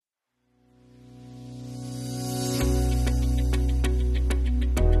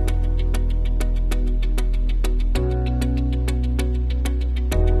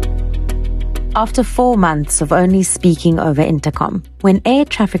After 4 months of only speaking over intercom, when air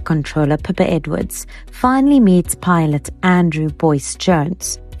traffic controller Pippa Edwards finally meets pilot Andrew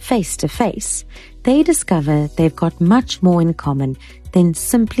Boyce-Jones face to face, they discover they've got much more in common than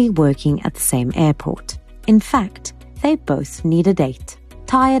simply working at the same airport. In fact, they both need a date.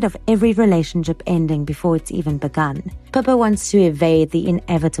 Tired of every relationship ending before it's even begun, Pippa wants to evade the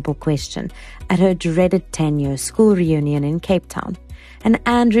inevitable question at her dreaded 10-year school reunion in Cape Town. And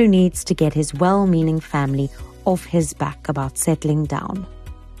Andrew needs to get his well-meaning family off his back about settling down.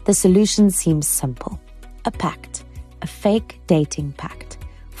 The solution seems simple. A pact. A fake dating pact.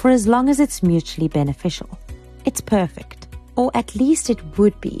 For as long as it's mutually beneficial. It's perfect. Or at least it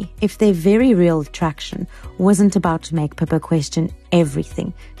would be if their very real attraction wasn't about to make Pippa question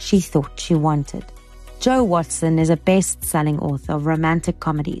everything she thought she wanted. Jo Watson is a best-selling author of romantic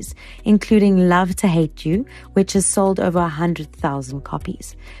comedies, including Love to Hate You, which has sold over 100,000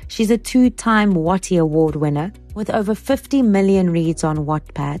 copies. She's a 2-time Watty Award winner with over 50 million reads on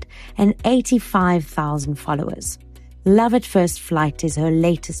Wattpad and 85,000 followers. Love at First Flight is her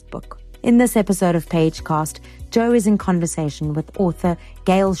latest book. In this episode of Pagecast, Jo is in conversation with author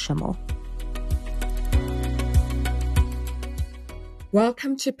Gail Schimmel.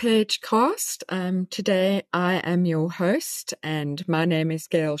 Welcome to Pagecast. Today I am your host and my name is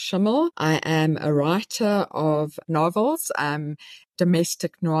Gail Schimmel. I am a writer of novels,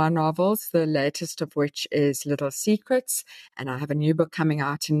 domestic noir novels, the latest of which is Little Secrets. And I have a new book coming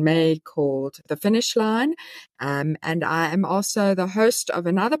out in May called The Finish Line. And I am also the host of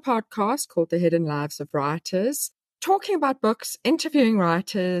another podcast called The Hidden Lives of Writers. Talking about books, interviewing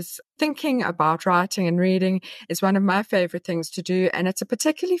writers, thinking about writing and reading is one of my favorite things to do. And it's a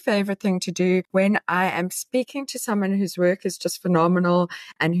particularly favorite thing to do when I am speaking to someone whose work is just phenomenal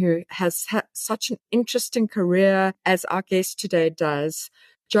and who has such an interesting career as our guest today does.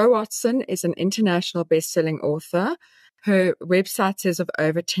 Jo Watson is an international best-selling author. Her website says of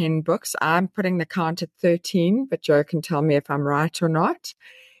over 10 books. I'm putting the count at 13, but Jo can tell me if I'm right or not.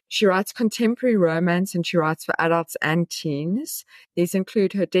 She writes contemporary romance and she writes for adults and teens. These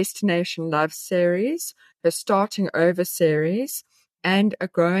include her Destination Love series, her Starting Over series, and a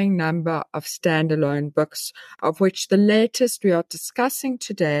growing number of standalone books, of which the latest we are discussing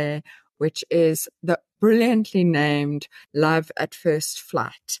today, which is the brilliantly named Love at First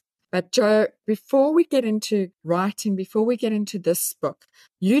Flight. But Jo, before we get into writing, before we get into this book,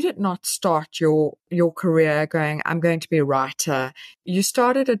 you did not start your career going, I'm going to be a writer. You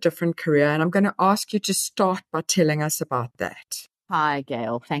started a different career, and I'm going to ask you to start by telling us about that. Hi,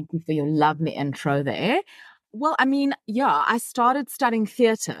 Gail. Thank you for your lovely intro there. Well, I started studying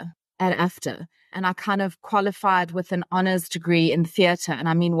theatre at AFTA, and I kind of qualified with an honours degree in theatre.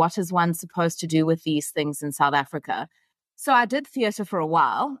 And what is one supposed to do with these things in South Africa? So I did theatre for a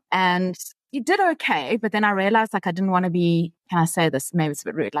while and it did okay, but then I realized I didn't want to be, can I say this? Maybe it's a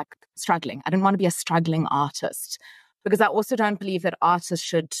bit rude, struggling. I didn't want to be a struggling artist because I also don't believe that artists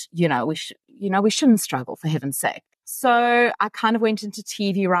should, we shouldn't struggle, for heaven's sake. So I kind of went into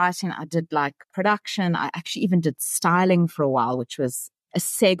TV writing. I did production. I actually even did styling for a while, which was a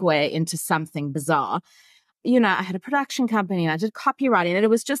segue into something bizarre. I had a production company and I did copywriting, and it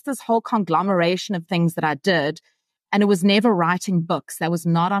was just this whole conglomeration of things that I did. And it was never writing books. That was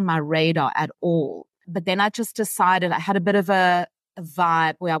not on my radar at all. But then I just decided I had a bit of a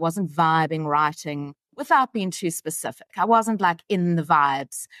vibe where I wasn't vibing writing without being too specific. I wasn't in the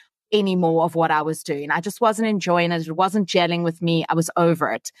vibes anymore of what I was doing. I just wasn't enjoying it. It wasn't gelling with me. I was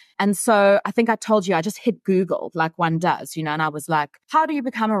over it. And so I think I told you, I just hit Google like one does, and I was like, how do you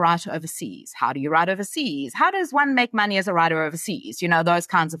become a writer overseas? How do you write overseas? How does one make money as a writer overseas? Those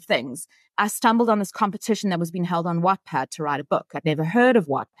kinds of things. I stumbled on this competition that was being held on Wattpad to write a book. I'd never heard of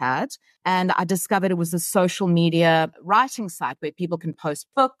Wattpad. And I discovered it was a social media writing site where people can post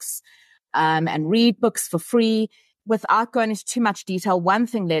books and read books for free. Without going into too much detail, one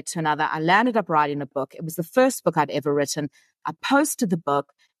thing led to another. I landed up writing a book. It was the first book I'd ever written. I posted the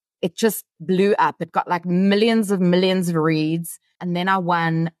book. It just blew up. It got millions of reads. And then I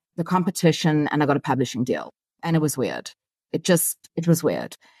won the competition and I got a publishing deal. And it was weird. It was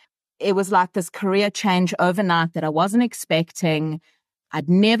weird. It was like this career change overnight that I wasn't expecting. I'd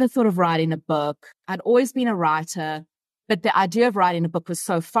never thought of writing a book. I'd always been a writer. But the idea of writing a book was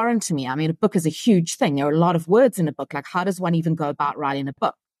so foreign to me. A book is a huge thing. There are a lot of words in a book. How does one even go about writing a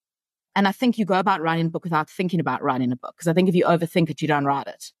book? And I think you go about writing a book without thinking about writing a book. Because I think if you overthink it, you don't write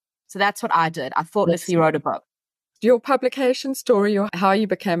it. So that's what I did. I thoughtlessly wrote a book. Your publication story, or how you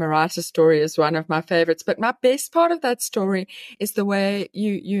became a writer story, is one of my favorites. But my best part of that story is the way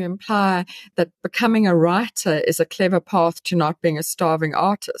you imply that becoming a writer is a clever path to not being a starving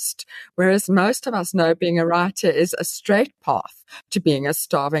artist. Whereas most of us know being a writer is a straight path to being a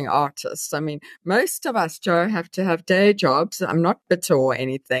starving artist. I mean, most of us, Jo, have to have day jobs. I'm not bitter or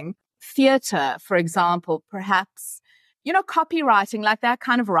anything. Theatre, for example, perhaps, copywriting, like that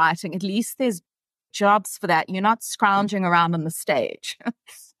kind of writing, at least there's jobs for that. You're not scrounging around on the stage.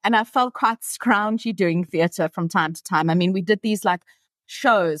 And I felt quite scroungy doing theatre from time to time. I mean, we did these like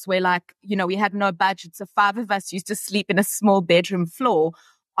shows where we had no budget. So 5 of us used to sleep in a small bedroom floor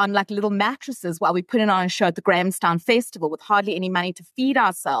on like little mattresses while we put in on a show at the Grahamstown Festival with hardly any money to feed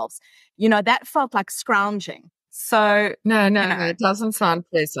ourselves. That felt like scrounging. So no, it doesn't sound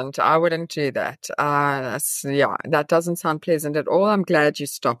pleasant. I wouldn't do that. That doesn't sound pleasant at all. I'm glad you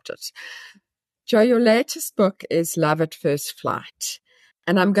stopped it. Jo, your latest book is Love at First Flight.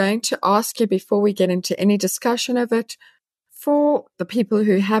 And I'm going to ask you, before we get into any discussion of it, for the people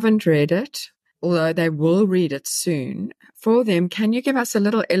who haven't read it, although they will read it soon, for them, can you give us a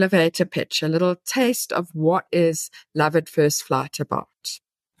little elevator pitch, a little taste of what is Love at First Flight about?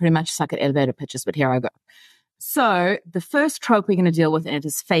 Pretty much suck at elevator pitches, but here I go. So the first trope we're going to deal with in it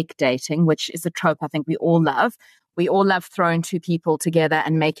is fake dating, which is a trope I think we all love. We all love throwing 2 people together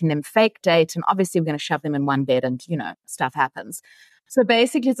and making them fake date. And obviously we're going to shove them in one bed and, stuff happens. So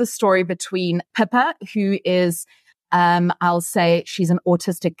basically it's a story between Pippa, who is, I'll say she's an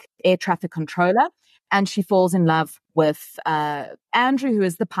autistic air traffic controller, and she falls in love with Andrew, who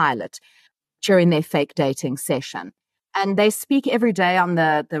is the pilot, during their fake dating session. And they speak every day on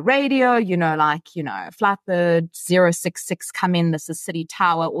the radio, Flatbird 066 come in, this is City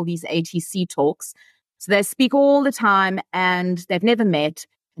Tower, all these ATC talks. So they speak all the time and they've never met.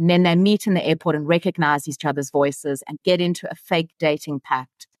 And then they meet in the airport and recognize each other's voices and get into a fake dating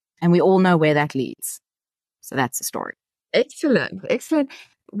pact. And we all know where that leads. So that's the story. Excellent.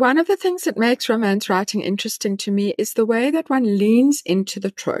 One of the things that makes romance writing interesting to me is the way that one leans into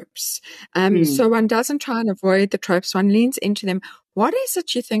the tropes. So one doesn't try and avoid the tropes, one leans into them. What is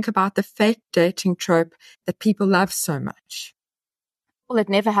it you think about the fake dating trope that people love so much? Well, it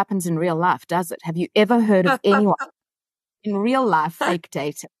never happens in real life, does it? Have you ever heard of anyone in real life fake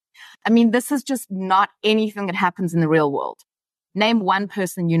dating? I mean, this is just not anything that happens in the real world. Name one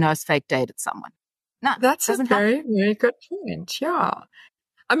person you know has fake dated someone. No, that's a very, very good point. Yeah.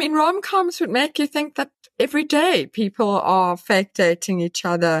 I mean, rom-coms would make you think that every day people are fake dating each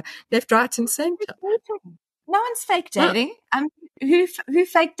other left, right, and center. No one's fake dating. Who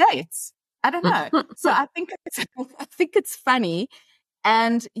fake dates? I don't know. So I think it's funny,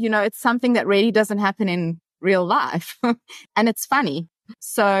 and it's something that really doesn't happen in real life, and it's funny.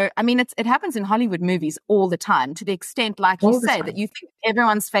 So I mean, it happens in Hollywood movies all the time, to the extent, like you say, that you think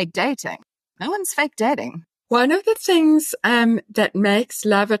everyone's fake dating. No one's fake dating. One of the things that makes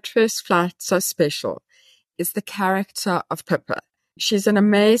Love at First Flight so special is the character of Pippa. She's an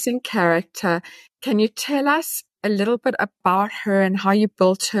amazing character. Can you tell us a little bit about her and how you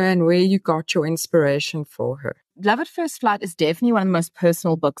built her and where you got your inspiration for her? Love at First Flight is definitely one of the most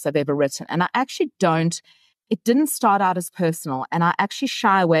personal books I've ever written. And I actually it didn't start out as personal. And I actually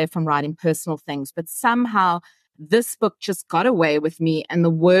shy away from writing personal things. But somehow this book just got away with me, and the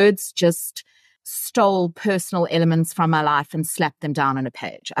words just stole personal elements from my life and slapped them down on a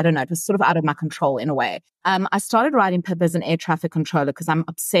page. I don't know. It was sort of out of my control in a way. I started writing Pippa as an air traffic controller because I'm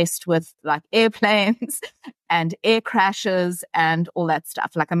obsessed with like airplanes and air crashes and all that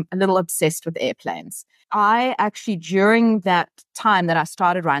stuff. Like I'm a little obsessed with airplanes. I actually, during that time that I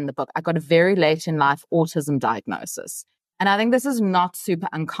started writing the book, I got a very late in life autism diagnosis. And I think this is not super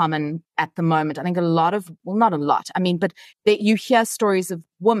uncommon at the moment. I think not a lot. I mean, but you hear stories of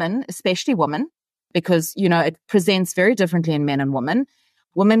women, especially women, because, it presents very differently in men and women.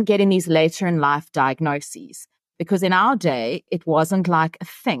 Women getting these later in life diagnoses. Because in our day, it wasn't like a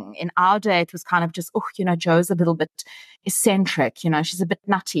thing. In our day, it was kind of just, Jo's a little bit eccentric. She's a bit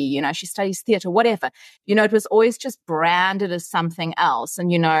nutty. She studies theatre, whatever. It was always just branded as something else.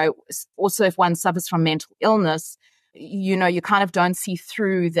 And, also if one suffers from mental illness, you kind of don't see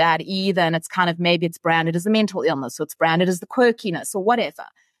through that either. And it's kind of, maybe it's branded as a mental illness, or it's branded as the quirkiness or whatever.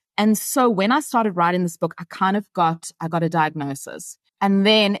 And so when I started writing this book, I got a diagnosis. And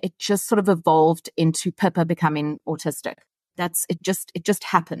then it just sort of evolved into Pippa becoming autistic. It just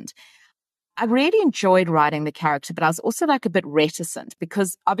happened. I really enjoyed writing the character, but I was also like a bit reticent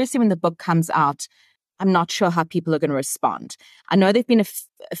because obviously when the book comes out, I'm not sure how people are going to respond. I know there've been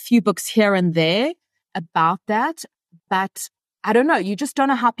a few books here and there about that, but I don't know. You just don't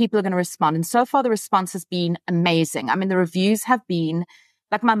know how people are going to respond. And so far, the response has been amazing. I mean, the reviews have been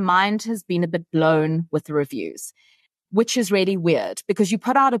like, my mind has been a bit blown with the reviews, which is really weird because you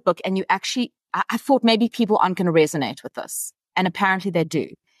put out a book and you actually, I thought maybe people aren't going to resonate with this. And apparently they do,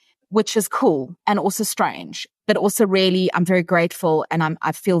 which is cool and also strange, but also really, I'm very grateful and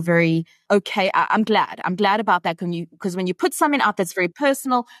I feel very okay. I'm glad about that because when you put something out that's very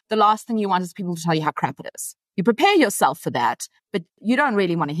personal, the last thing you want is people to tell you how crap it is. You prepare yourself for that, but you don't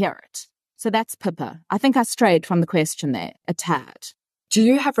really want to hear it. So that's Pippa. I think I strayed from the question there a tad. Do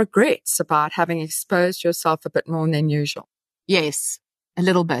you have regrets about having exposed yourself a bit more than usual? Yes, a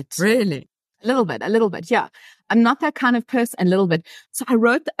little bit. Really? A little bit. Yeah. I'm not that kind of person, a little bit. So I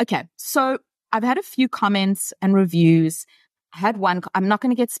wrote, so I've had a few comments and reviews. I had one, I'm not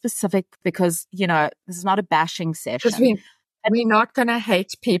going to get specific because, this is not a bashing session. Because we're not going to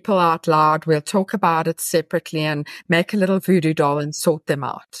hate people out loud. We'll talk about it separately and make a little voodoo doll and sort them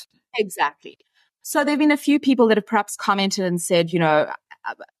out. Exactly. So there have been a few people that have perhaps commented and said,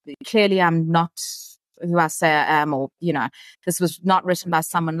 clearly I'm not who I say I am, or, this was not written by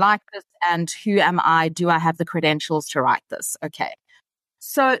someone like this. And who am I? Do I have the credentials to write this? Okay.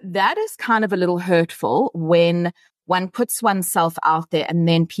 So that is kind of a little hurtful when one puts oneself out there and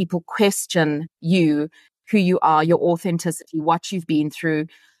then people question you, who you are, your authenticity, what you've been through.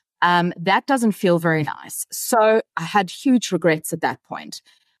 That doesn't feel very nice. So I had huge regrets at that point.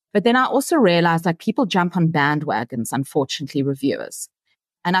 But then I also realized like people jump on bandwagons, unfortunately, reviewers.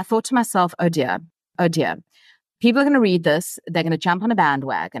 And I thought to myself, oh dear, people are going to read this. They're going to jump on a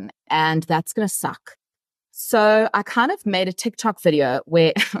bandwagon and that's going to suck. So I kind of made a TikTok video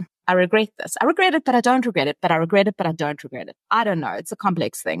where I regret this. I regret it, but I don't regret it. But I regret it, but I don't regret it. I don't know. It's a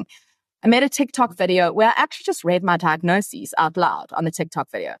complex thing. I made a TikTok video where I actually just read my diagnoses out loud on the TikTok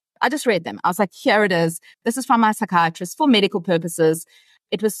video. I just read them. I was like, here it is. This is from my psychiatrist for medical purposes.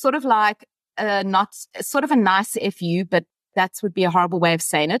 It was sort of like not sort of a nice FU, but that would be a horrible way of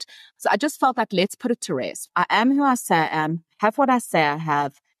saying it. So I just felt like, let's put it to rest. I am who I say I am, have what I say I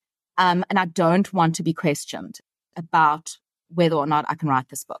have, and I don't want to be questioned about whether or not I can write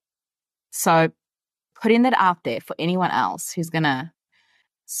this book. So putting that out there for anyone else who's going to.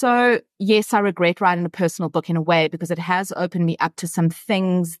 So yes, I regret writing a personal book in a way because it has opened me up to some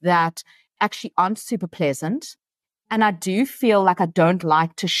things that actually aren't super pleasant. And I do feel like I don't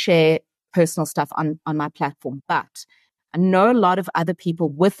like to share personal stuff on my platform, but I know a lot of other people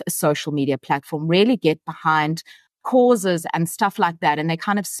with a social media platform really get behind causes and stuff like that. And they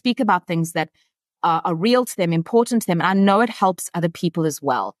kind of speak about things that are real to them, important to them. And I know it helps other people as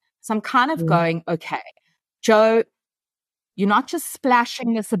well. So I'm kind of going, okay, Jo, you're not just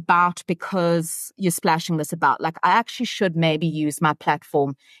splashing this about because you're splashing this about. Like, I actually should maybe use my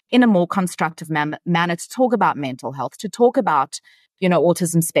platform in a more constructive manner to talk about mental health, to talk about,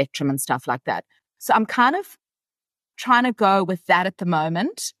 autism spectrum and stuff like that. So I'm kind of trying to go with that at the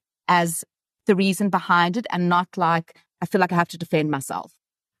moment as the reason behind it and not like I feel like I have to defend myself.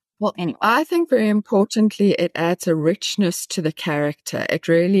 Well, anyway. I think very importantly, it adds a richness to the character.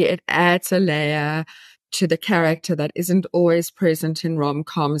 It adds a layer to the character that isn't always present in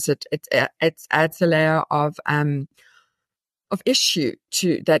rom-coms. It adds a layer of issue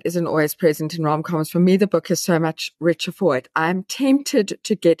that isn't always present in rom-coms. For me, the book is so much richer for it. I'm tempted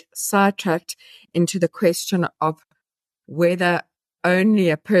to get sidetracked into the question of whether only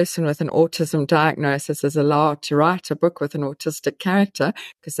a person with an autism diagnosis is allowed to write a book with an autistic character,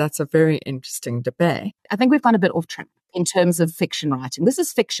 because that's a very interesting debate. I think we've gone a bit off track in terms of fiction writing. This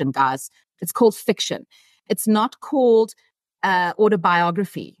is fiction, guys. It's called fiction. It's not called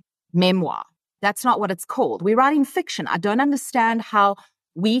autobiography, memoir. That's not what it's called. We're writing fiction. I don't understand how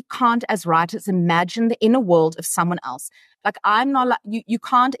we can't, as writers, imagine the inner world of someone else. Like, I'm not like, you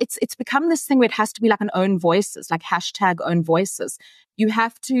can't, it's become this thing where it has to be like an own voices, like hashtag own voices. You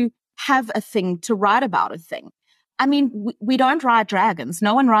have to have a thing to write about a thing. I mean, we don't ride dragons.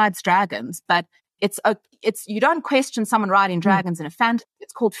 No one rides dragons, but it's you don't question someone riding dragons in a fantasy.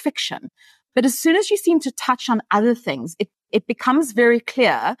 It's called fiction. But as soon as you seem to touch on other things, it becomes very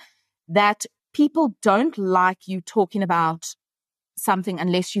clear that people don't like you talking about something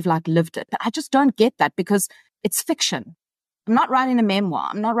unless you've like lived it. But I just don't get that because it's fiction. I'm not writing a memoir.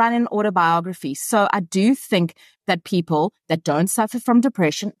 I'm not writing an autobiography. So I do think that people that don't suffer from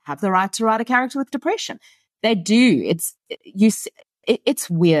depression have the right to write a character with depression. They do. It's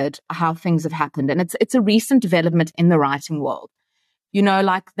weird how things have happened. And it's a recent development in the writing world.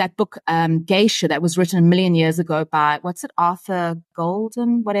 Like that book, Geisha, that was written a million years ago by, Arthur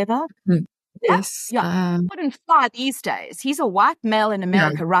Golden, whatever? Yes. Wouldn't fly these days. He's a white male in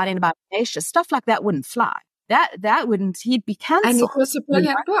America writing about geisha. Stuff like that wouldn't fly. that wouldn't, he'd be And it cancelled. was a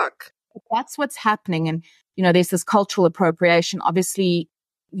brilliant book. That's what's happening. And, there's this cultural appropriation. Obviously,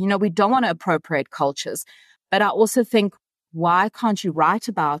 we don't want to appropriate cultures. But I also think, why can't you write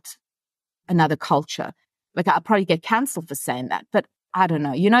about another culture? Like, I'll probably get cancelled for saying that. But I don't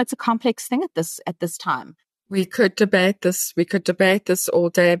know. It's a complex thing at this time. We could debate this. We could debate this all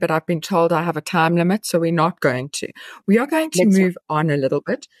day, but I've been told I have a time limit, so we're not going to. We are going to move on a little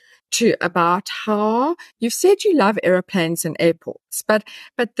bit to about how you've said you love airplanes and airports, but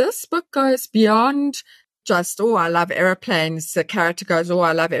this book goes beyond just, I love airplanes. The character goes,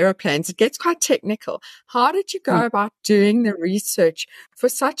 I love airplanes. It gets quite technical. How did you go about doing the research for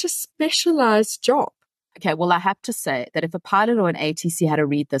such a specialized job? Okay, well, I have to say that if a pilot or an ATC had to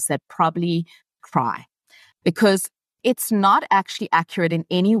read this, they'd probably cry, because it's not actually accurate in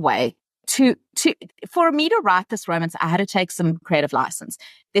any way. For me to write this romance, I had to take some creative license.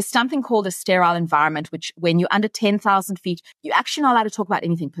 There's something called a sterile environment, which when you're under 10,000 feet, you're actually not allowed to talk about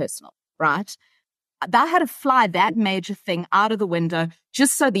anything personal, right? I had to fly that major thing out of the window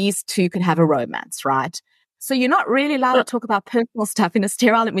just so these two could have a romance, right? So you're not really allowed to talk about personal stuff in a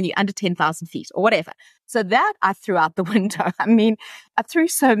sterile when you're under 10,000 feet or whatever. So that I threw out the window. I mean, I threw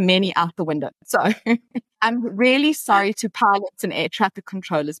so many out the window. So I'm really sorry to pilots and air traffic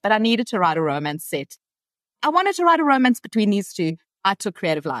controllers, but I needed to write a romance set. I wanted to write a romance between these two. I took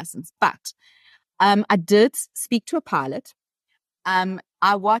creative license, but I did speak to a pilot.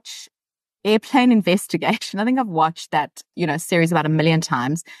 I watch Airplane Investigation. I think I've watched that, series about 1 million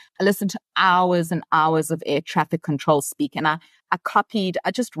times. I listened to hours and hours of air traffic control speak, and I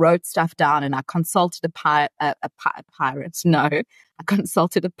just wrote stuff down, and I consulted I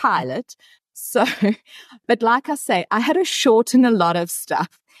consulted a pilot. So, but like I say, I had to shorten a lot of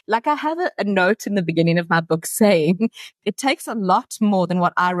stuff. Like I have a note in the beginning of my book saying it takes a lot more than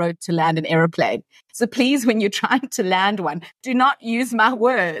what I wrote to land an airplane. So please, when you're trying to land one, do not use my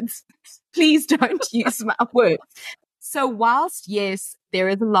words. Please don't use my words. So whilst, yes, there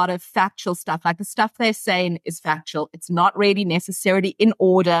is a lot of factual stuff, like the stuff they're saying is factual, it's not really necessarily in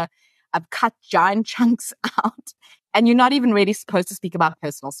order. I've cut giant chunks out, and you're not even really supposed to speak about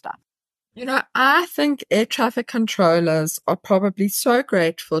personal stuff. I think air traffic controllers are probably so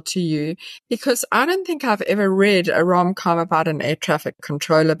grateful to you, because I don't think I've ever read a rom-com about an air traffic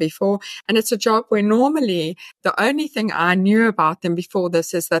controller before. And it's a job where normally the only thing I knew about them before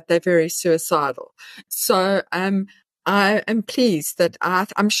this is that they're very suicidal. So, I am pleased that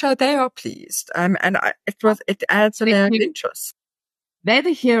I'm sure they are pleased. It adds a layer of interest. They're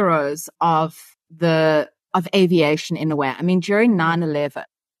the heroes of aviation in a way. I mean, during 9/11,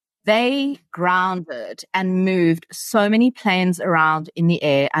 they grounded and moved so many planes around in the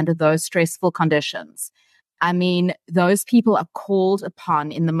air under those stressful conditions. I mean, those people are called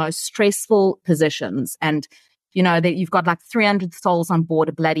upon in the most stressful positions. And, that you've got like 300 souls on board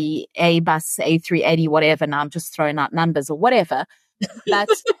a bloody A-bus, A380, whatever. Now I'm just throwing out numbers or whatever. But,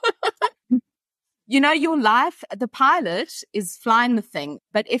 your life, the pilot is flying the thing.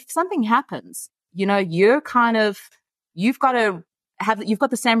 But if something happens, you've got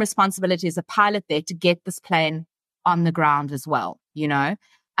the same responsibility as a pilot there to get this plane on the ground as well, I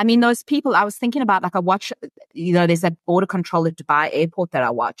mean, those people, I was thinking about, like I watch, there's that border control at Dubai airport that I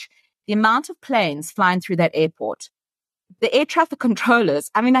watch. The amount of planes flying through that airport, the air traffic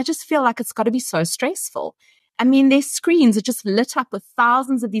controllers, I mean, I just feel like it's got to be so stressful. I mean, their screens are just lit up with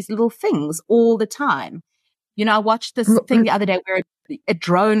thousands of these little things all the time. I watched this thing the other day where a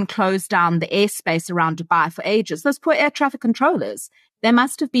drone closed down the airspace around Dubai for ages. Those poor air traffic controllers, they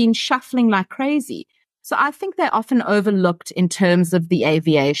must have been shuffling like crazy. So I think they're often overlooked in terms of the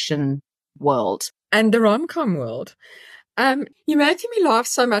aviation world. And the rom-com world. You're making me laugh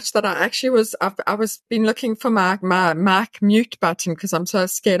so much that I was been looking for my mic mute button, because I'm so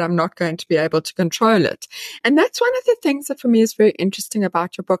scared I'm not going to be able to control it. And that's one of the things that for me is very interesting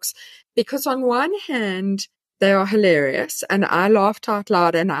about your books, because on one hand, they are hilarious, and I laughed out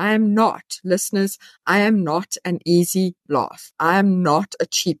loud, and I am not an easy laugh. I am not a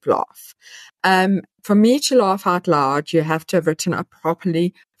cheap laugh. For me to laugh out loud, you have to have written a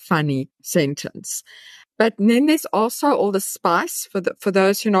properly funny sentence. But then there's also all the spice. For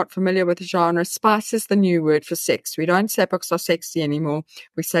those who are not familiar with the genre, spice is the new word for sex. We don't say books are sexy anymore.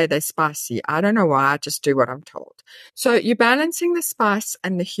 We say they're spicy. I don't know why. I just do what I'm told. So you're balancing the spice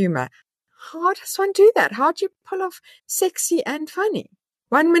and the humor. How does one do that? How do you pull off sexy and funny?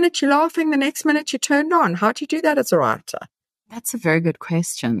 1 minute you're laughing, the next minute you're turned on. How do you do that as a writer? That's a very good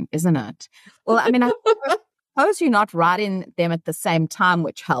question, isn't it? Well, I mean, I suppose you're not writing them at the same time,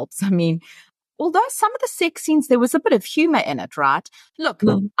 which helps. I mean, although some of the sex scenes, there was a bit of humor in it, right? Look,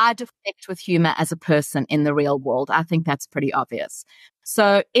 I deflect with humor as a person in the real world. I think that's pretty obvious.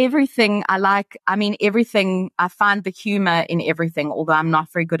 So everything everything, I find the humor in everything, although I'm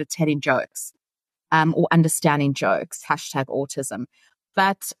not very good at telling jokes or understanding jokes, #autism.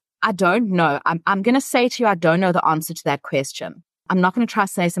 But I don't know. I'm going to say to you, I don't know the answer to that question. I'm not going to try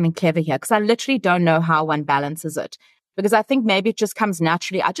to say something clever here because I literally don't know how one balances it. Because I think maybe it just comes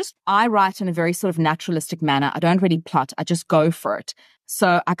naturally. I write in a very sort of naturalistic manner. I don't really plot. I just go for it.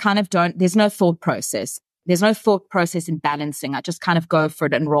 So I kind of there's no thought process. There's no thought process in balancing. I just kind of go for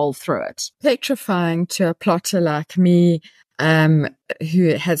it and roll through it. Petrifying to a plotter like me,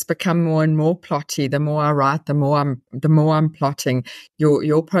 who has become more and more plotty. The more I write, the more I'm plotting.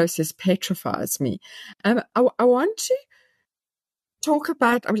 Your process petrifies me. I want to talk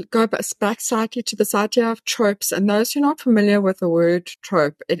about, I will go back slightly to this idea of tropes. And those who are not familiar with the word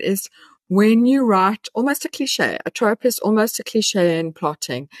trope, it is when you write almost a cliche. A trope is almost a cliche in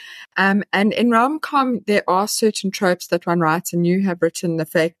plotting. And in rom-com, there are certain tropes that one writes, and you have written the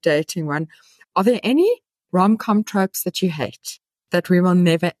fake dating one. Are there any rom-com tropes that you hate that we will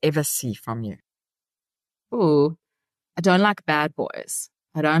never, ever see from you? Ooh, I don't like bad boys.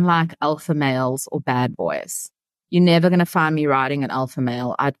 I don't like alpha males or bad boys. You're never going to find me writing an alpha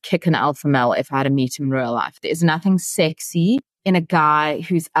male. I'd kick an alpha male if I had to meet him in real life. There's nothing sexy in a guy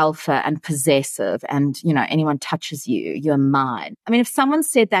who's alpha and possessive and, anyone touches you, you're mine. I mean, if someone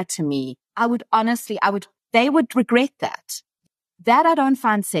said that to me, they would regret that. That I don't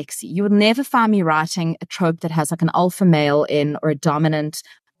find sexy. You would never find me writing a trope that has like an alpha male in or a dominant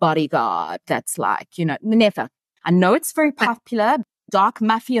bodyguard that's like, never. I know it's very popular. Dark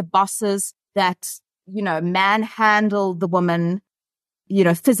mafia bosses that manhandle the woman,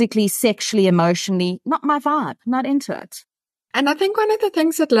 physically, sexually, emotionally. Not my vibe. Not into it. And I think one of the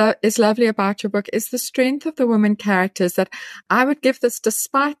things that is lovely about your book is the strength of the women characters, that I would give this,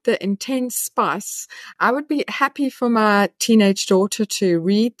 despite the intense spice, I would be happy for my teenage daughter to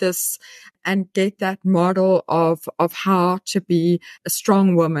read this and get that model of how to be a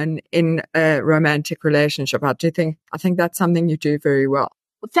strong woman in a romantic relationship. I think that's something you do very well.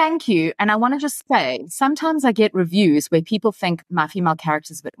 Well, thank you. And I want to just say, sometimes I get reviews where people think my female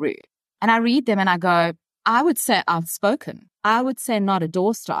character is a bit rude. And I read them and I go, I would say outspoken. I would say not a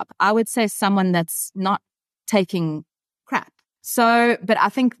doorstop. I would say someone that's not taking crap. So, but I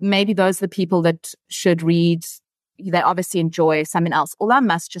think maybe those are the people that should read. They obviously enjoy something else. Although I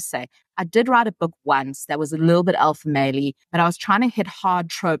must just say, I did write a book once that was a little bit alpha male-y, but I was trying to hit hard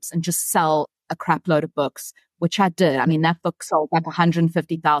tropes and just sell a crap load of books, which I did. I mean, that book sold like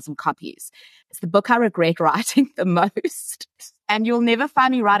 150,000 copies. It's the book I regret writing the most. And you'll never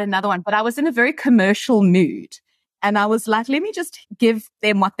find me write another one. But I was in a very commercial mood. And I was like, let me just give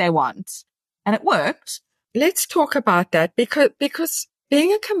them what they want. And it worked. Let's talk about that because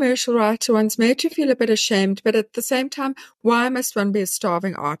being a commercial writer once made you feel a bit ashamed, but at the same time, why must one be a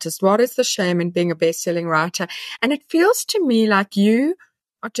starving artist? What is the shame in being a best-selling writer? And it feels to me like you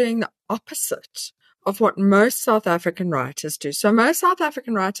are doing the opposite of what most South African writers do. So most South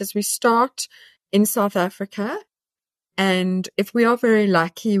African writers, we start in South Africa, and if we are very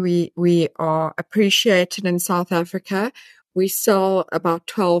lucky, we are appreciated in South Africa. We sell about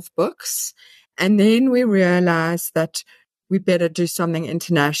 12 books, and then we realize that we better do something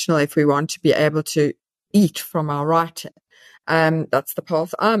international if we want to be able to eat from our writing. That's the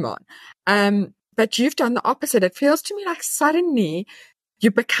path I'm on. But you've done the opposite. It feels to me like suddenly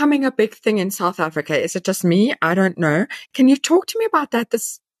you're becoming a big thing in South Africa. Is it just me? I don't know. Can you talk to me about that,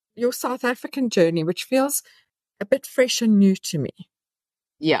 your South African journey, which feels a bit fresh and new to me?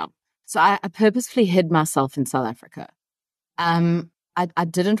 Yeah. So I purposefully hid myself in South Africa. I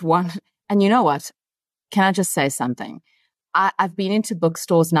didn't want, and you know what? Can I just say something? I've been into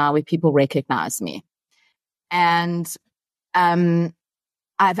bookstores now where people recognize me. And and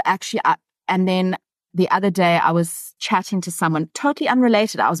then the other day I was chatting to someone totally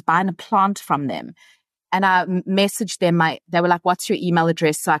unrelated. I was buying a plant from them. And I messaged them. They were like, what's your email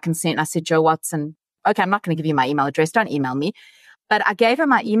address so I can send? And I said, Jo Watson. Okay, I'm not going to give you my email address. Don't email me. But I gave her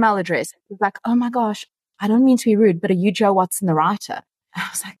my email address. She was like, oh my gosh, I don't mean to be rude, but are you Jo Watson, the writer? And I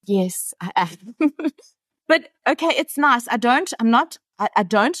was like, yes, I am. But okay, it's nice. I don't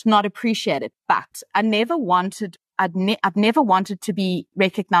not appreciate it, but I've never wanted to be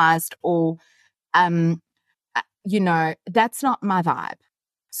recognized or, that's not my vibe.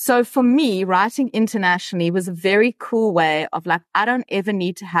 So for me, writing internationally was a very cool way of like, I don't ever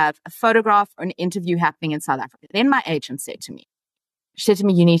need to have a photograph or an interview happening in South Africa. Then my agent said to me,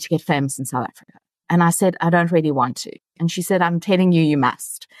 you need to get famous in South Africa. And I said, I don't really want to. And she said, I'm telling you, you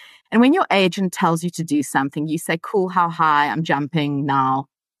must. And when your agent tells you to do something, you say, cool, how high? I'm jumping now.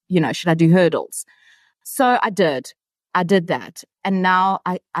 Should I do hurdles? So I did that. And now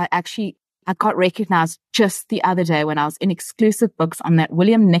I got recognized just the other day when I was in exclusive books on that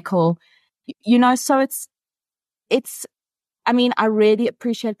William Nicol, so I really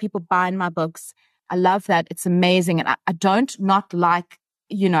appreciate people buying my books. I love that. It's amazing. And I don't not like,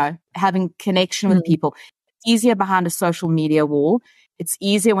 having connection with people. It's easier behind a social media wall. It's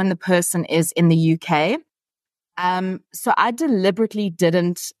easier when the person is in the UK. So I've deliberately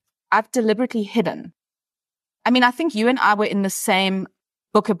hidden. I think you and I were in the same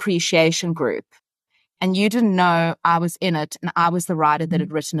book appreciation group, and you didn't know I was in it, and I was the writer that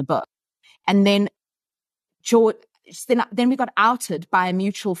had written a book. And then then we got outed by a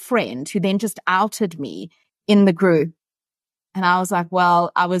mutual friend who then just outed me in the group. And I was like,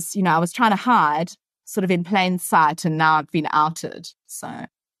 well, I was trying to hide sort of in plain sight, and now I've been outed. So,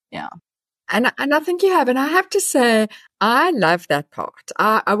 yeah. And I think you have. And I have to say, I love that part.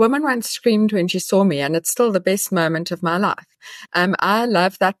 A woman once screamed when she saw me, and it's still the best moment of my life. I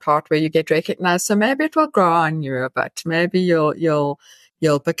love that part where you get recognized. So maybe it will grow on you a bit. Maybe you'll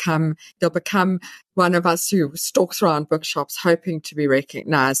become one of us who stalks around bookshops hoping to be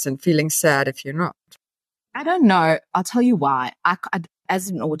recognized and feeling sad if you're not. I don't know. I'll tell you why. As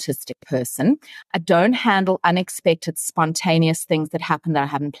an autistic person, I don't handle unexpected, spontaneous things that happen that I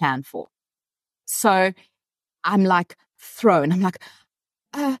haven't planned for. So I'm like thrown. I'm like,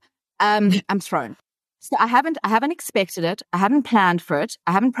 I'm thrown. So I haven't expected it. I haven't planned for it.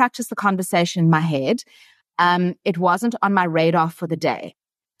 I haven't practiced the conversation in my head. It wasn't on my radar for the day.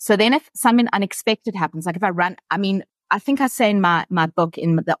 So then if something unexpected happens, like if I run, I think I say in my book,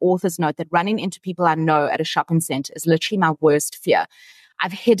 in the author's note, that running into people I know at a shopping center is literally my worst fear.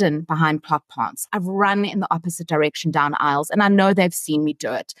 I've hidden behind plot plants. I've run in the opposite direction down aisles, and I know they've seen me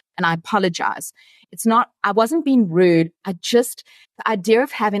do it, and I apologize. I wasn't being rude. The idea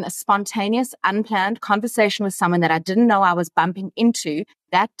of having a spontaneous, unplanned conversation with someone that I didn't know I was bumping into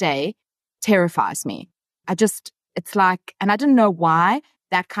that day terrifies me. It's like, and I didn't know why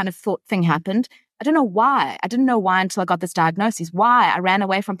that kind of thing happened. I don't know why. I didn't know why until I got this diagnosis. Why? I ran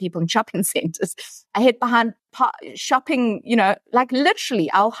away from people in shopping centers. I hid behind shopping, like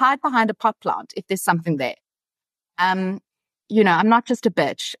literally I'll hide behind a pot plant if there's something there. I'm not just a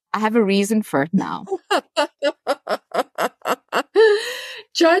bitch. I have a reason for it now.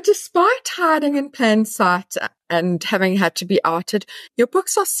 Jo, despite hiding in plain sight and having had to be outed, your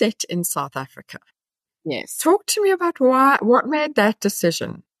books are set in South Africa. Yes. Talk to me about what made that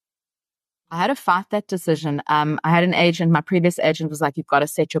decision? I had to fight that decision. I had an agent. My previous agent was like, you've got to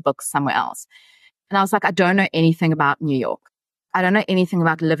set your books somewhere else. And I was like, I don't know anything about New York. I don't know anything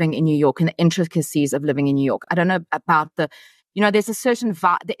about living in New York and the intricacies of living in New York. I don't know about there's a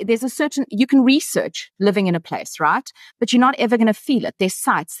certain you can research living in a place, right? But you're not ever going to feel it. There's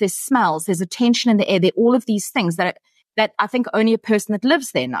sights, there's smells, there's a tension in the air. There are all of these things that I think only a person that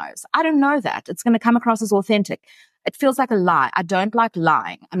lives there knows. I don't know that. It's going to come across as authentic. It feels like a lie. I don't like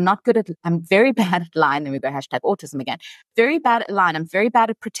lying. I'm very bad at lying. Then we go #autism again. Very bad at lying. I'm very bad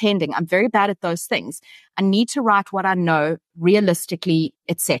at pretending. I'm very bad at those things. I need to write what I know realistically,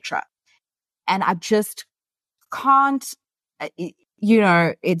 etc. And I just can't, I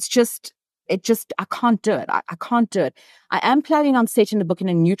can't do it. I can't do it. I am planning on setting the book in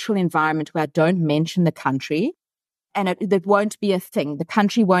a neutral environment where I don't mention the country, and that won't be a thing. The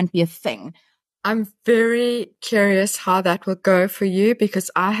country won't be a thing. I'm very curious how that will go for you,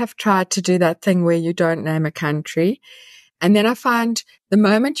 because I have tried to do that thing where you don't name a country. And then I find the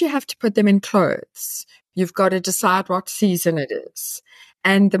moment you have to put them in clothes, you've got to decide what season it is.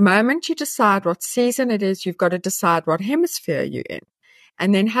 And the moment you decide what season it is, you've got to decide what hemisphere you're in.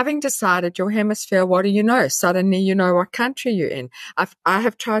 And then having decided your hemisphere, what do you know? Suddenly you know what country you're in. I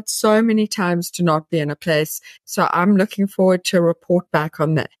have tried so many times to not be in a place. So I'm looking forward to a report back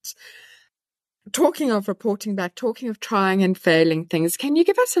on that. Talking of reporting back, talking of trying and failing things, can you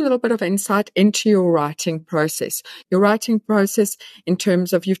give us a little bit of insight into your writing process? Your writing process in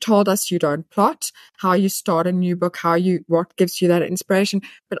terms of, you've told us you don't plot, how you start a new book, what gives you that inspiration,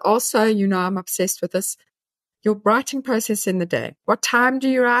 but also, I'm obsessed with this, your writing process in the day. What time do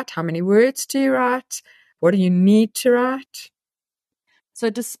you write? How many words do you write? What do you need to write?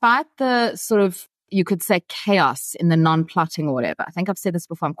 So despite the sort of, you could say, chaos in the non-plotting or whatever, I think I've said this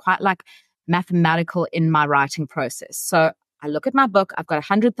before, I'm quite like mathematical in my writing process. So I look at my book, I've got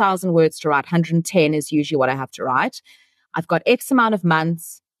 100,000 words to write, 110 is usually what I have to write. I've got X amount of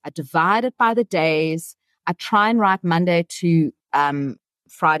months, I divide it by the days, I try and write Monday to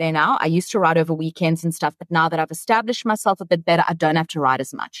Friday now. I used to write over weekends and stuff, but now that I've established myself a bit better, I don't have to write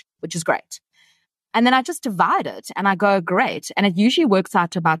as much, which is great. And then I just divide it and I go, great. And it usually works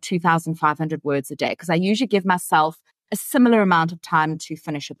out to about 2,500 words a day because I usually give myself a similar amount of time to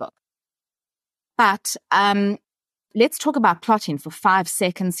finish a book. But let's talk about plotting for 5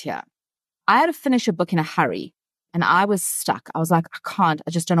 seconds here. I had to finish a book in a hurry and I was stuck. I was like, I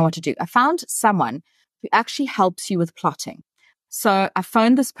just don't know what to do. I found someone who actually helps you with plotting. So I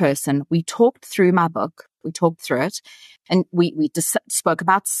phoned this person. We talked through my book. We talked through it and we just spoke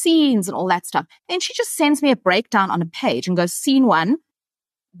about scenes and all that stuff. Then she just sends me a breakdown on a page and goes, scene 1,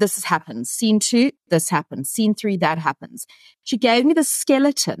 this has happened. Scene 2, this happens. Scene 3, that happens. She gave me the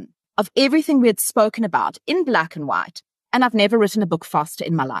skeleton of everything we had spoken about in black and white. And I've never written a book faster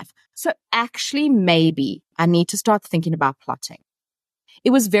in my life. So actually, maybe I need to start thinking about plotting.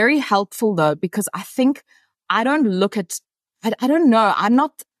 It was very helpful though, because I think I don't look at, I don't know.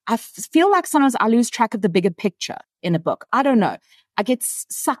 I feel like sometimes I lose track of the bigger picture in a book. I don't know. I get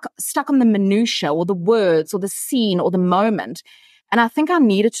stuck on the minutia or the words or the scene or the moment. And I think I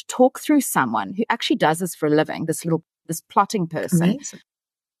needed to talk through someone who actually does this for a living, this plotting person. Amazing.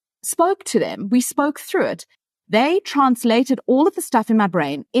 Spoke to them. We spoke through it. They translated all of the stuff in my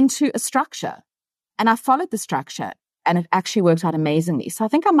brain into a structure. And I followed the structure and it actually worked out amazingly. So I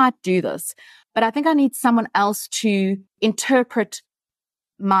think I might do this, but I think I need someone else to interpret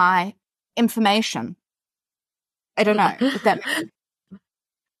my information. I don't know if that makes sense.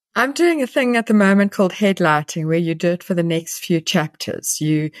 I'm doing a thing at the moment called headlighting where you do it for the next few chapters.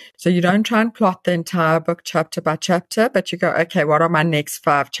 So you don't try and plot the entire book chapter by chapter, but you go, okay, what are my next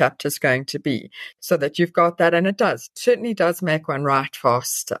 5 chapters going to be? So that you've got that. And it certainly does make one write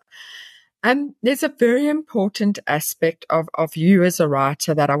faster. And there's a very important aspect of you as a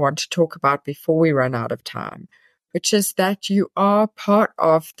writer that I want to talk about before we run out of time, which is that you are part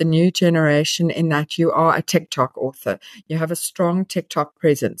of the new generation in that you are a TikTok author. You have a strong TikTok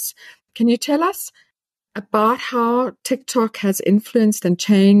presence. Can you tell us about how TikTok has influenced and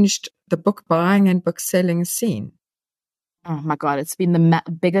changed the book buying and book selling scene? Oh my God, it's been the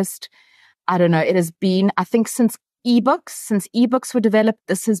biggest, I don't know, it has been, I think since ebooks were developed,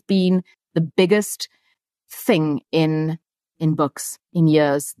 this has been the biggest thing in books in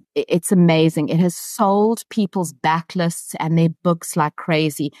years. It's amazing. It has sold people's backlists and their books like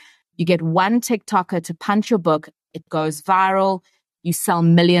crazy. You get one TikToker to punch your book, it goes viral, you sell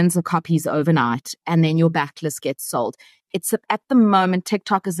millions of copies overnight, and then your backlist gets sold. It's at the moment,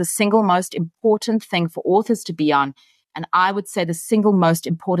 TikTok is the single most important thing for authors to be on. And I would say the single most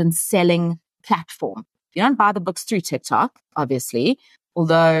important selling platform. You don't buy the books through TikTok, obviously.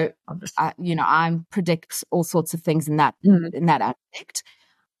 Although, I predict all sorts of things in that aspect,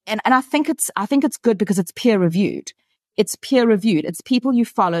 and I think it's good because it's peer reviewed. It's peer reviewed. It's people you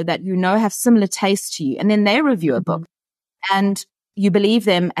follow that you know have similar tastes to you, and then they review a book, and you believe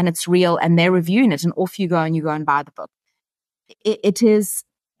them, and it's real, and they're reviewing it, and off you go and buy the book. It is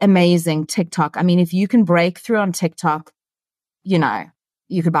amazing. TikTok. I mean, if you can break through on TikTok, you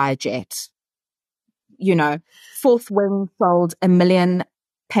could buy a jet. Fourth Wing sold 1 million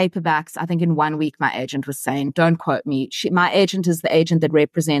paperbacks, I think in 1 week, my agent was saying. Don't quote me. My agent is the agent that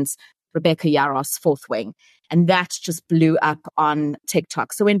represents Rebecca Yaros' Fourth Wing. And that just blew up on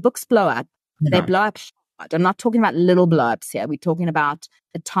TikTok. So when books blow up, they blow up hard. I'm not talking about little blow-ups here. We're talking about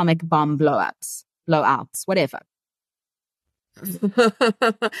atomic bomb blowouts, whatever.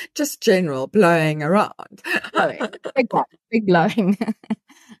 Just general blowing around. Big blowing.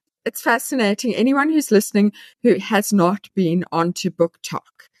 It's fascinating. Anyone who's listening who has not been onto BookTok,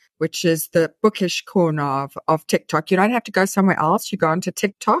 which is the bookish corner of TikTok. You don't have to go somewhere else. You go onto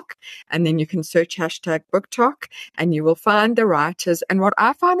TikTok and then you can search hashtag BookTok and you will find the writers. And what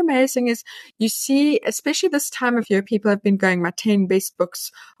I find amazing is you see, especially this time of year, people have been going my 10 best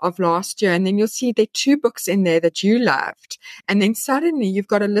books of last year. And then you'll see there are 2 books in there that you loved. And then suddenly you've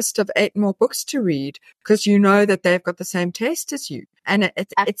got a list of 8 more books to read because you know that they've got the same taste as you. And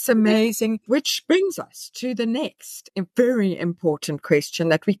it's amazing, which brings us to the next very important question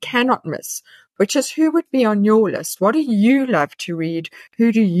that we cannot miss, which is who would be on your list? What do you love to read?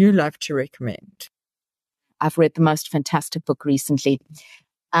 Who do you love to recommend? I've read the most fantastic book recently.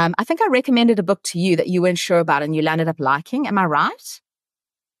 I think I recommended a book to you that you weren't sure about and you landed up liking. Am I right?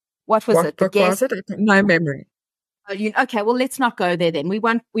 What was it? What book was it? No memory. Okay, well, let's not go there then. We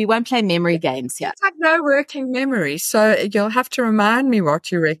won't play memory games here. I have no working memory, so you'll have to remind me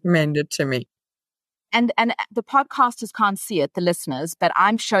what you recommended to me. And the podcasters can't see it, the listeners, but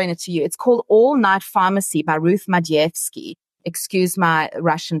I'm showing it to you. It's called All Night Pharmacy by Ruth Madziewski. Excuse my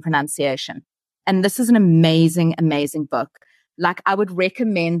Russian pronunciation. And this is an amazing, amazing book. Like, I would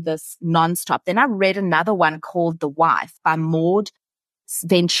recommend this nonstop. Then I read another one called The Wife by Maud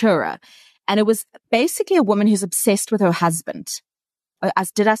Ventura. And it was basically a woman who's obsessed with her husband.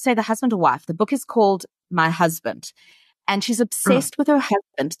 Did I say the husband or wife? The book is called My Husband. And she's obsessed with her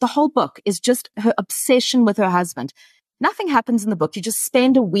husband. The whole book is just her obsession with her husband. Nothing happens in the book. You just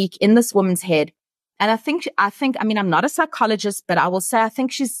spend a week in this woman's head. And I think, I'm not a psychologist, but I will say I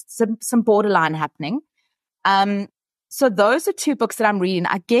think she's some borderline happening. So those are two books that I'm reading.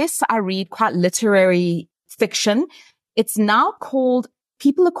 I guess I read quite literary fiction. It's now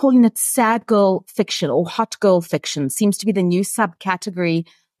people are calling it sad girl fiction or hot girl fiction. Seems to be the new subcategory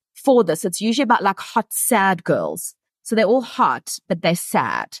for this. It's usually about like hot, sad girls. So they're all hot, but they're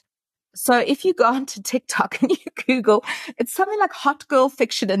sad. So if you go onto TikTok and you Google, it's something like hot girl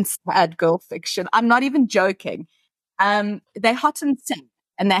fiction and sad girl fiction. I'm not even joking. They're hot and sad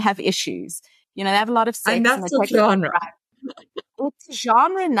and they have issues. You know, they have a lot of sex. And that's a genre. It's a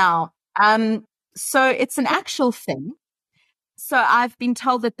genre now. So it's an actual thing. So I've been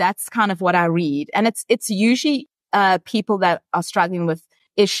told that that's kind of what I read. And it's usually people that are struggling with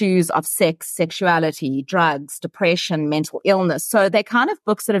issues of sex, sexuality, drugs, depression, mental illness. So they're kind of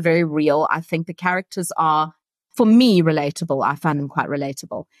books that are very real. I think the characters are, for me, relatable. I find them quite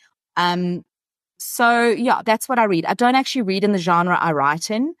relatable. So yeah, that's what I read. I don't actually read in the genre I write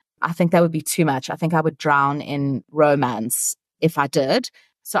in. I think that would be too much. I think I would drown in romance if I did.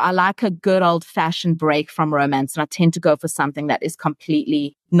 So I like a good old fashioned break from romance. And I tend to go for something that is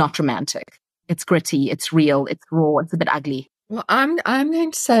completely not romantic. It's gritty. It's real. It's raw. It's a bit ugly. Well, I'm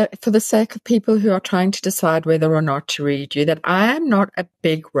going to say, for the sake of people who are trying to decide whether or not to read you, that I am not a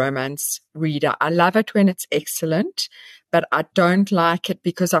big romance reader. I love it when it's excellent, but I don't like it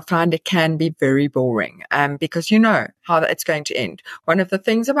because I find it can be very boring. Because you know how it's going to end. One of the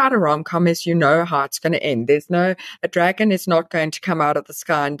things about a rom-com is you know how it's going to end. A dragon is not going to come out of the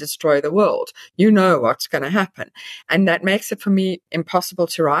sky and destroy the world. You know what's going to happen. And that makes it for me impossible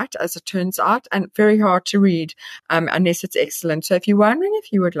to write, as it turns out, and very hard to read, unless it's excellent. So if you're wondering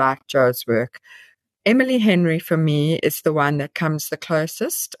if you would like Jo's work, Emily Henry for me is the one that comes the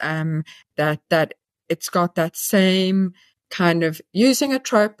closest, that it's got that same kind of using a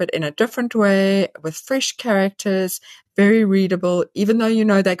trope, but in a different way with fresh characters, very readable. Even though you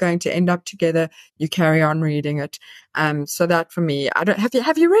know they're going to end up together, you carry on reading it. So that for me,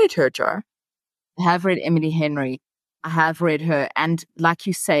 have you read her, Jo? I have read Emily Henry. I have read her. And like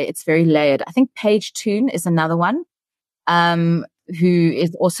you say, it's very layered. I think Paige Toon is another one, who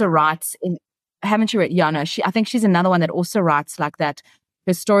is also writes in, haven't you read? Yeah, no, I think she's another one that also writes like that.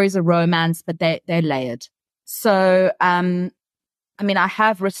 Her stories are romance, but they're layered. So, I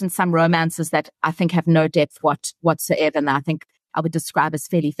have written some romances that I think have no depth whatsoever. And I think I would describe as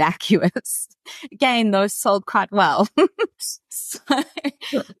fairly vacuous. Again, those sold quite well. So,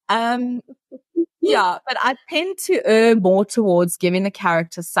 yeah, but I tend to err more towards giving the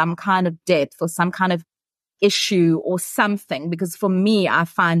character some kind of depth or some kind of issue or something, because for me, I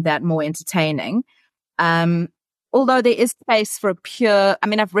find that more entertaining. Although there is space for a pure,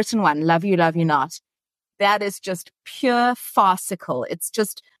 I've written one, Love You, Love You Not. That is just pure farcical. It's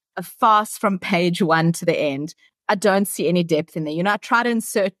just a farce from page one to the end. I don't see any depth in there. You know, I try to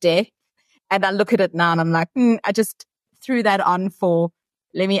insert depth and I look at it now and I'm like, I just threw that on for,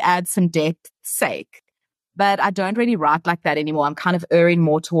 let me add some depth sake. But I don't really write like that anymore. I'm kind of erring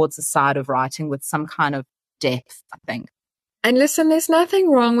more towards the side of writing with some kind of depth, I think. And listen, there's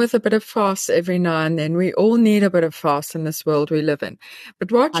nothing wrong with a bit of farce every now and then. We all need a bit of farce in this world we live in.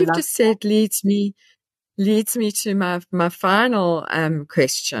 But what you've just said leads me to my final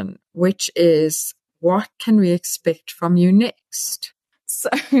question, which is, what can we expect from you next? So,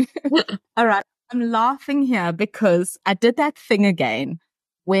 all right, I'm laughing here because I did that thing again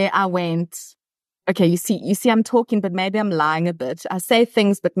where I went, okay, you see, I'm talking, but maybe I'm lying a bit. I say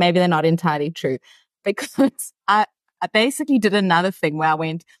things, but maybe they're not entirely true, because I basically did another thing where I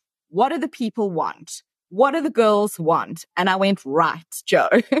went, what do the people want? What do the girls want? And I went, right, Jo,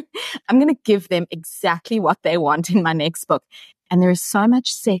 I'm going to give them exactly what they want in my next book. And there is so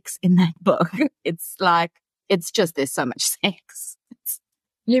much sex in that book. It's like, there's so much sex.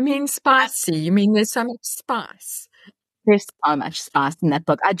 You mean spicy? You mean there's so much spice? There's so much spice in that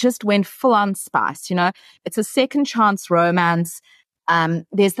book. I just went full on spice, you know. It's a second chance romance.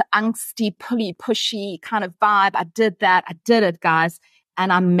 There's the angsty, pushy kind of vibe. I did that. I did it, guys.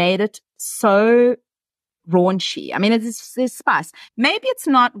 And I made it so raunchy. There's spice. Maybe it's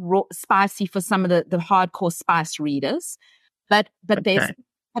not spicy for some of the hardcore spice readers, but okay.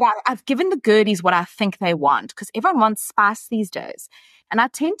 I've given the girdies what I think they want, because everyone wants spice these days. And I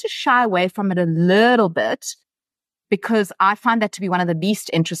tend to shy away from it a little bit because I find that to be one of the least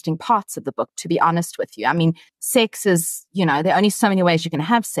interesting parts of the book, to be honest with you. I mean, sex is, there are only so many ways you can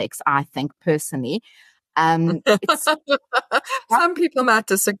have sex, I think, personally. Some people might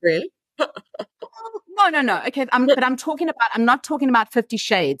disagree. No. Okay, I'm not talking about 50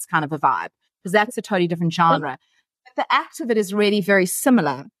 Shades kind of a vibe, because that's a totally different genre. But the act of it is really very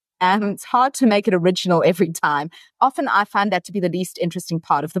similar. And it's hard to make it original every time. Often I find that to be the least interesting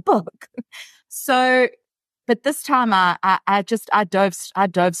part of the book. So, but this time I dove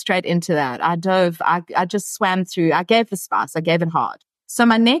straight into that. I just swam through. I gave the spice. I gave it hard. So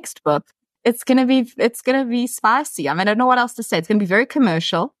my next book, it's gonna be spicy. I mean, I don't know what else to say. It's gonna be very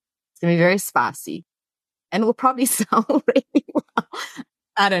commercial. It's gonna be very spicy, and it will probably sell really well.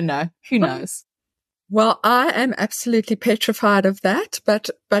 I don't know. Who knows? Well, I am absolutely petrified of that, but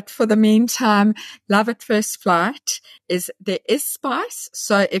for the meantime, Love at First Flight there is spice.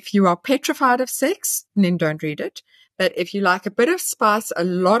 So if you are petrified of sex, then don't read it. But if you like a bit of spice, a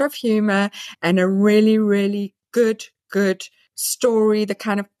lot of humor, and a really, really good story, the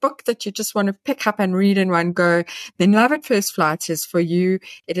kind of book that you just want to pick up and read in one go, then Love at First Flight is for you.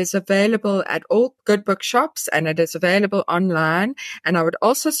 It is available at all good bookshops, and it is available online. And I would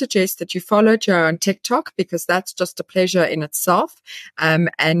also suggest that you follow Jo on TikTok, because that's just a pleasure in itself.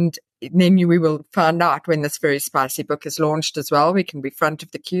 And then we will find out when this very spicy book is launched as well. We can be front of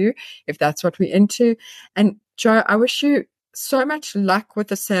the queue if that's what we're into. And Jo, I wish you so much luck with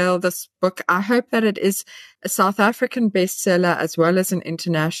the sale of this book. I hope that it is a South African bestseller as well as an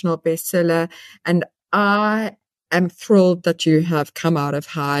international bestseller. And I am thrilled that you have come out of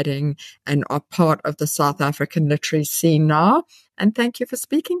hiding and are part of the South African literary scene now. And thank you for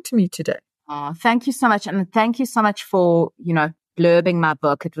speaking to me today. Oh, thank you so much. And thank you so much for, blurbing my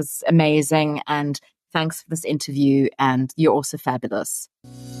book. It was amazing. And thanks for this interview. And you're also fabulous.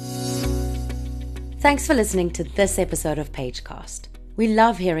 Thanks for listening to this episode of Pagecast. We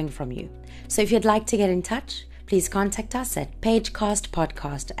love hearing from you. So if you'd like to get in touch, please contact us at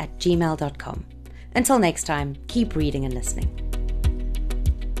pagecastpodcast@gmail.com. Until next time, keep reading and listening.